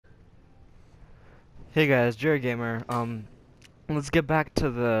Hey guys, JRGamer. Let's get back to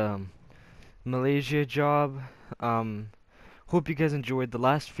the Malaysia job. Um, Hope you guys enjoyed the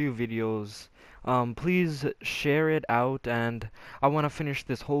last few videos. Please share it out, and I want to finish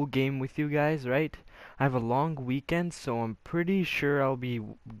this whole game with you guys, right? I have a long weekend, so I'm pretty sure I'll be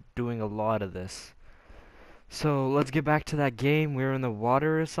doing a lot of this. So let's get back to that game. We're in the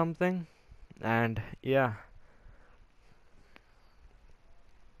water or something, and yeah,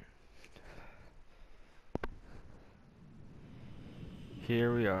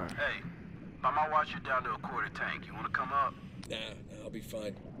 here we are. Hey, by my watch, you're down to a quarter tank. You want to come up? Nah, I'll be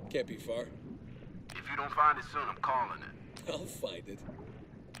fine. Can't be far. If you don't find it soon, I'm calling it. I'll find it.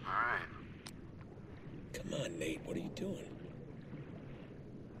 All right. Come on, Nate. What are you doing?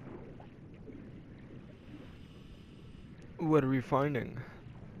 What are we finding?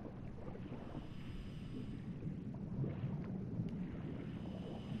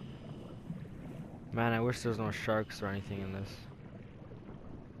 Man, I wish there's no sharks or anything in this.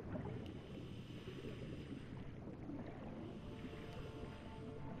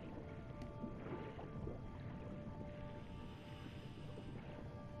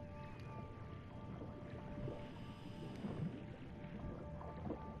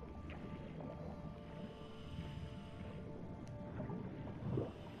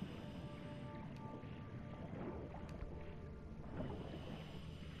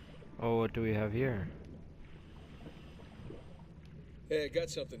 Oh, what do we have here? Hey, I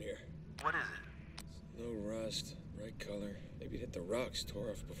got something here. What is it? No rust, right color. Maybe it hit the rocks, tore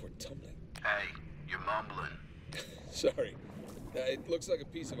off before tumbling. Hey, you're mumbling. Sorry. It looks like a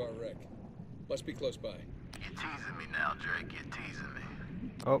piece of our wreck. Must be close by. You're teasing me now, Drake. You're teasing me.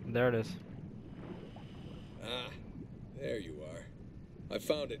 Oh, there it is. Ah, there you are. I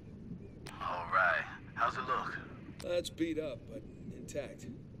found it. All right. How's it look? It's beat up, but intact.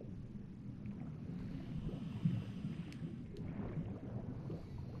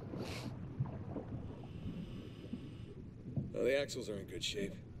 Well, the axles are in good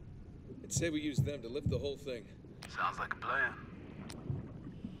shape. I'd say we use them to lift the whole thing. Sounds like a plan.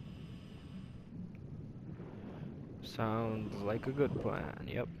 Sounds like a good plan,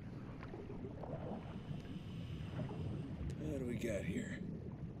 yep. What do we got here?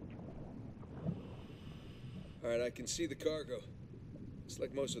 Alright, I can see the cargo. Looks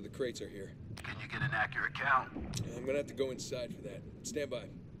like most of the crates are here. Can you get an accurate count? I'm gonna have to go inside for that. Stand by.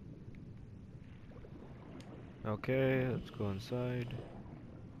 Okay, let's go inside.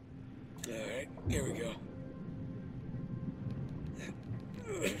 Alright, here we go.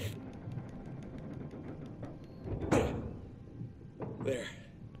 There.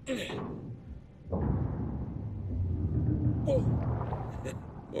 Whoa!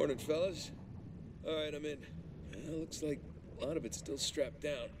 Morning, fellas. Alright, I'm in. Looks like a lot of it's still strapped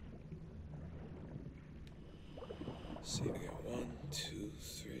down. Let's see, we got 1, 2,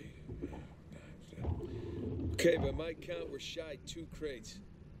 3, 5, 6. Okay, by my count, we're shy 2 crates.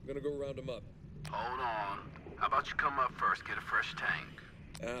 We're gonna go round them up. Hold on. How about you come up first, get a fresh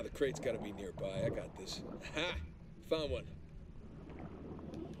tank? The crate's gotta be nearby. I got this. Ha! Found one.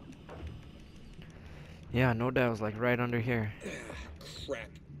 Yeah, no doubt, it was like right under here. Crap.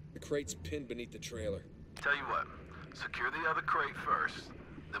 The crate's pinned beneath the trailer. Tell you what. Secure the other crate first.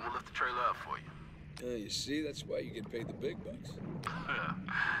 Then we'll lift the trailer up for you. You see, that's why you get paid the big bucks.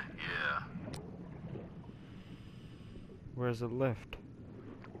 Yeah. Where's the lift?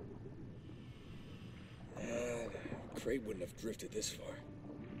 The crate wouldn't have drifted this far.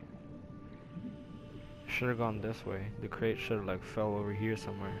 Should have gone this way. The crate should have like fell over here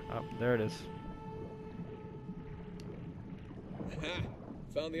somewhere. Oh, there it is. Ha!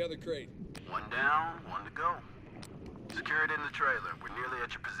 Found the other crate. One down, one to go. Secure it in the trailer. We're nearly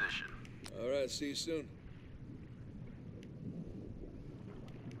at your position. All right, see you soon.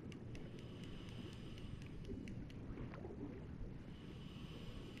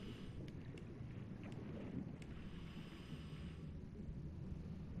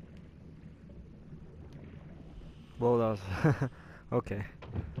 Well, that was okay.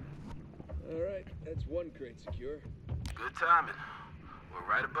 All right, that's one crate secure. Good timing. We're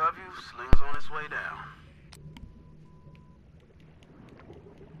right above you. Sling's on its way down.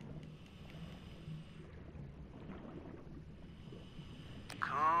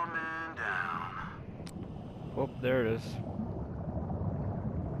 Coming down. Oh, there it is.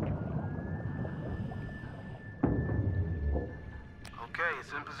 Okay,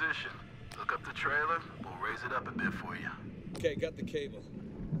 it's in position. Look up the trailer. We'll raise it up a bit for you. Okay, got the cable.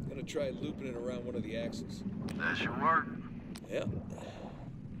 Gonna try looping it around one of the axles. That should work. Yeah.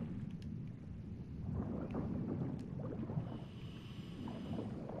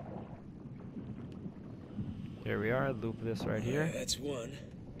 There we are. Loop this right here. That's one.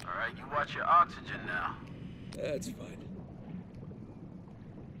 All right, you watch your oxygen now. That's fine.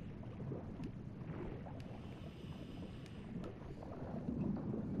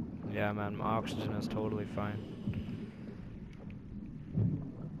 Yeah, man, my oxygen is totally fine.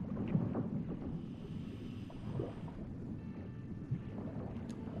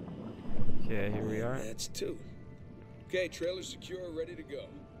 Okay, here we are. That's two. Okay, trailer secure, ready to go.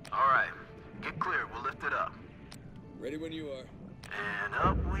 All right, get clear. We'll lift it up. Ready when you are. And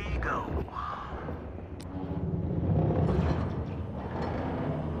up we go.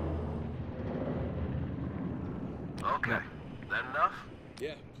 Okay, that enough?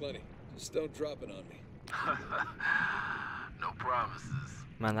 Yeah, plenty. Just don't drop it on me. No promises.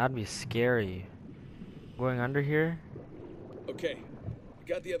 Man, that'd be scary. Going under here? Okay, I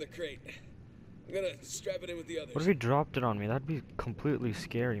got the other crate. I'm gonna strap it in with the others. What if he dropped it on me? That'd be completely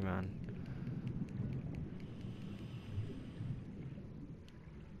scary, man.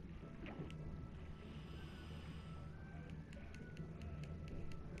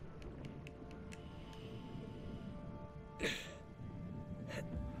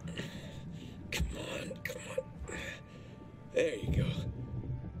 Come on, come on. There you go.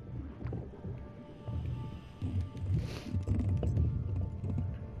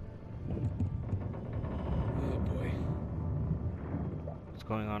 Oh boy. What's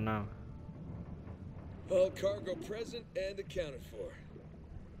going on now? All cargo present and accounted for.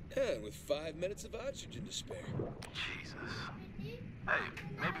 And with 5 minutes of oxygen to spare. Jesus. Hey,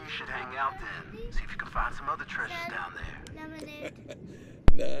 maybe you should hang out then. See if you can find some other treasures down there.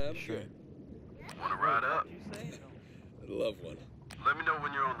 Nah, I'm Sure. good. Wanna ride up? I'd love one. Let me know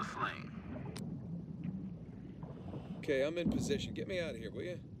when you're on the sling. Okay, I'm in position. Get me out of here, will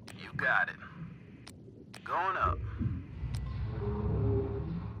you? You got it. Going up.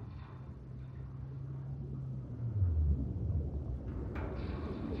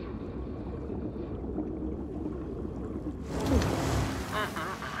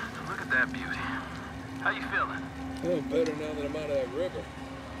 Look at that beauty. How you feeling? Oh, better now that I'm out of that river.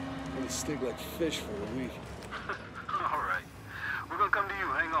 I'm gonna stink like fish for a week. All right. We're gonna come to you.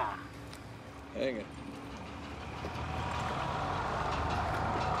 Hang on. Hang it.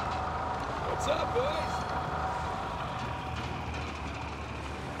 What's up, boys?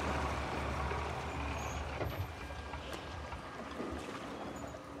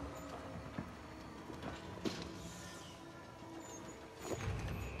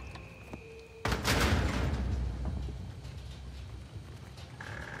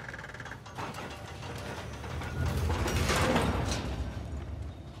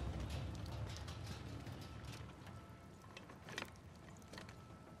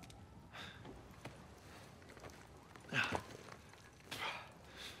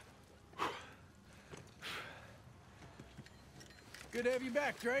 Good to have you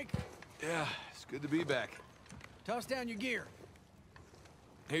back, Drake. Yeah, it's good to be back. Toss down your gear.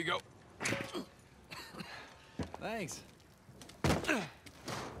 Here you go. Thanks.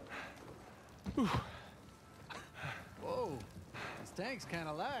 Whoa, this tank's kind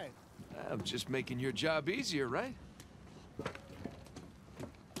of light. I'm just making your job easier, right?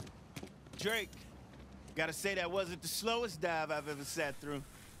 Drake, gotta say that wasn't the slowest dive I've ever sat through.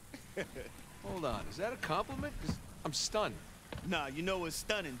 Hold on, is that a compliment? 'Cause I'm stunned. Nah, you know what's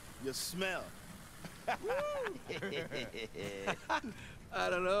stunning? Your smell. I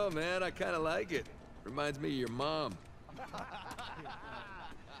don't know, man. I kind of like it. Reminds me of your mom.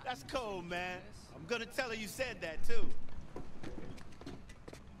 That's cold, man. I'm gonna tell her you said that, too.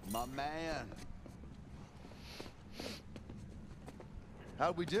 My man.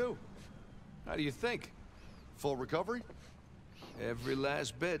 How'd we do? How do you think? Full recovery? Every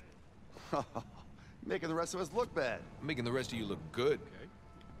last bit. Making the rest of us look bad. Making the rest of you look good. Okay.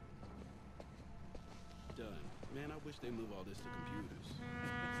 Done. Man, I wish they move all this to computers.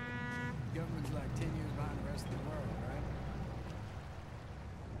 Government's like 10 years behind the rest of the world, right?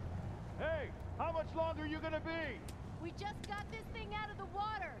 Hey, how much longer are you gonna be? We just got this thing out of the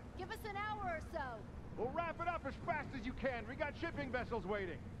water. Give us an hour or so. Well, wrap it up as fast as you can. We got shipping vessels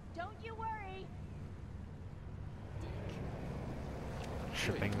waiting. Don't you worry.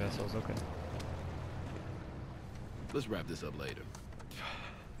 Shipping vessels, okay. Let's wrap this up later.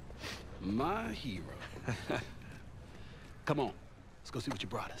 My hero. Come on, let's go see what you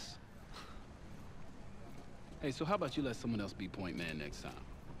brought us. Hey, so how about you let someone else be point man next time?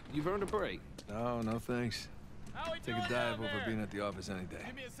 You've earned a break. No, no thanks. Take a dive over being at the office any day.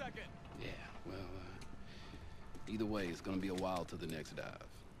 Give me a second. Yeah, well, either way, it's gonna be a while to the next dive. What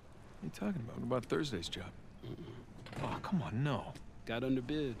are you talking about? What about Thursday's job? Oh, come on, no. Got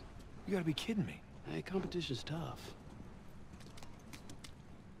underbid. You gotta be kidding me. Hey, competition's tough.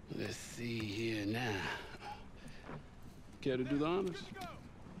 Let's see here now. Care to do the honors?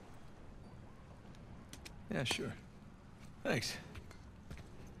 Yeah, sure. Thanks.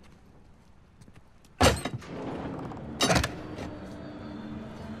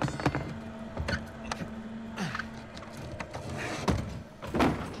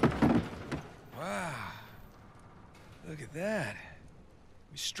 Wow. Look at that.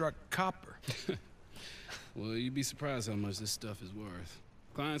 We struck copper. Well, you'd be surprised how much this stuff is worth.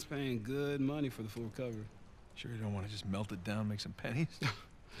 Client's paying good money for the full recovery. Sure you don't want to just melt it down, make some pennies?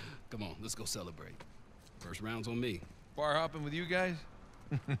 Come on, let's go celebrate. First round's on me. Bar hopping with you guys?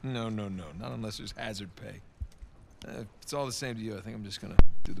 No, not unless there's hazard pay. If it's all the same to you, I think I'm just gonna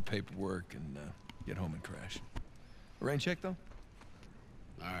do the paperwork and get home and crash. A rain check, though?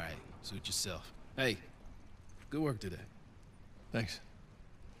 All right, suit yourself. Hey, good work today. Thanks.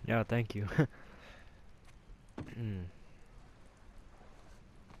 Yeah, thank you.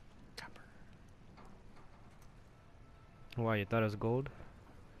 Copper. Why, you thought it was gold?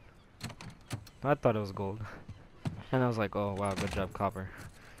 I thought it was gold. And I was like, oh wow, good job, copper.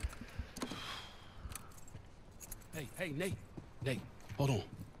 Hey, Nate, hold on.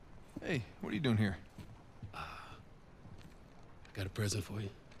 Hey, what are you doing here? Got a present for you.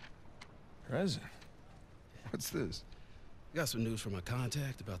 Present? What's this? Got some news from my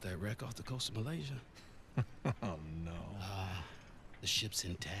contact about that wreck off the coast of Malaysia. Oh, no. The ship's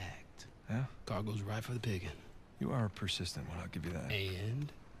intact. Yeah? Cargo's right for the picking. You are a persistent one, I'll give you that.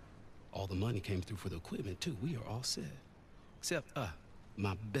 And all the money came through for the equipment, too. We are all set. Except,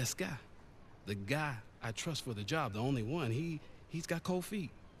 my best guy. The guy I trust for the job, the only one. He's got cold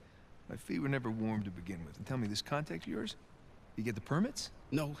feet. My feet were never warm to begin with. And tell me, this contact of yours? You get the permits?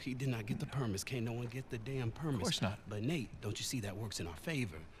 No, he did not get the permits. Can't no one get the damn permits. Of course not. But Nate, don't you see that works in our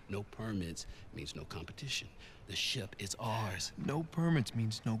favor? No permits means no competition. The ship is ours. No permits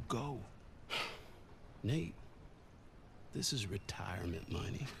means no go. Nate, this is retirement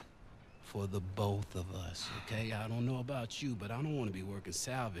money for the both of us, okay? I don't know about you, but I don't want to be working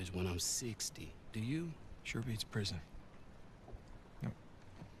salvage when I'm 60. Do you? Sure beats prison. No.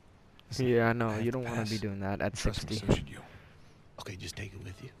 Yeah, I know. You don't want to be doing that at Trust 60. me, so should you. Okay, just take it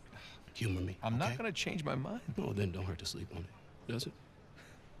with you. Humor me. I'm not okay? gonna change my mind. Oh, then don't hurt to sleep on it. Does it?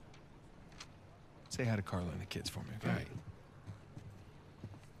 Say hi to Carla and the kids for me, okay? All right.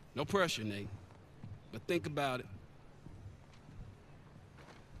 No pressure, Nate. But think about it.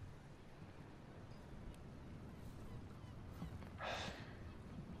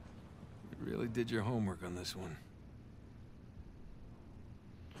 You really did your homework on this one.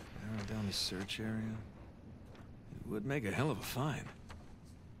 Narrow down the search area. It would make a hell of a find.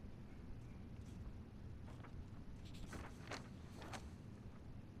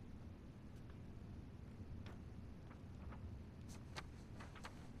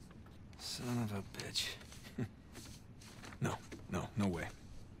 Son of a bitch. No way.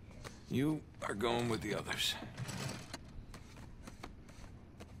 You are going with the others.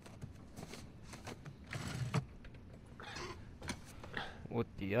 With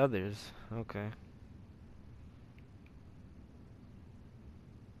the others? Okay.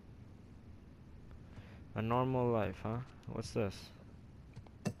 A normal life, huh? What's this?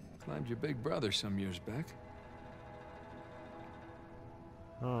 Climbed your big brother some years back.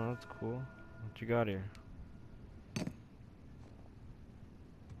 Oh, that's cool. What you got here?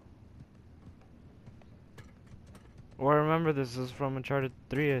 Oh, I remember this is from Uncharted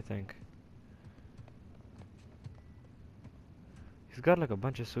 3, I think. He's got like a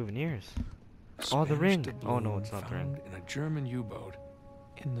bunch of souvenirs. Oh, the ring. Oh no, it's not the ring. In a German U-boat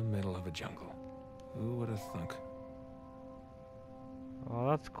in the middle of a jungle. Who would have thunk? Oh,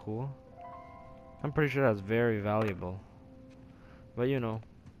 that's cool. I'm pretty sure that's very valuable. But you know,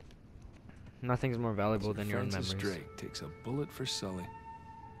 nothing's more valuable than your own Francis memories. Drake takes a bullet for Sully.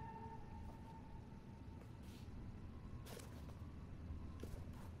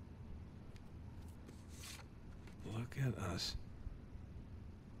 Look at us.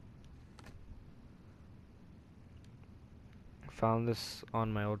 Found this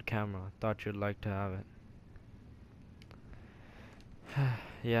on my old camera. Thought you'd like to have it.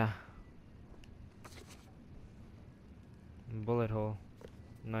 Yeah. Bullet hole.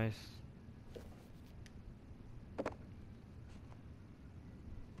 Nice.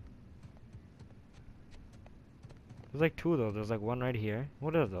 There's like two though. There's like one right here.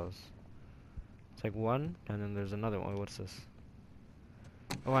 What are those? It's like one, and then there's another one. What's this?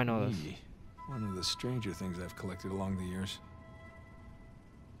 Oh, I know this. Eee. One of the stranger things I've collected along the years.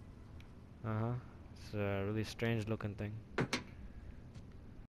 Uh-huh. It's a really strange looking thing.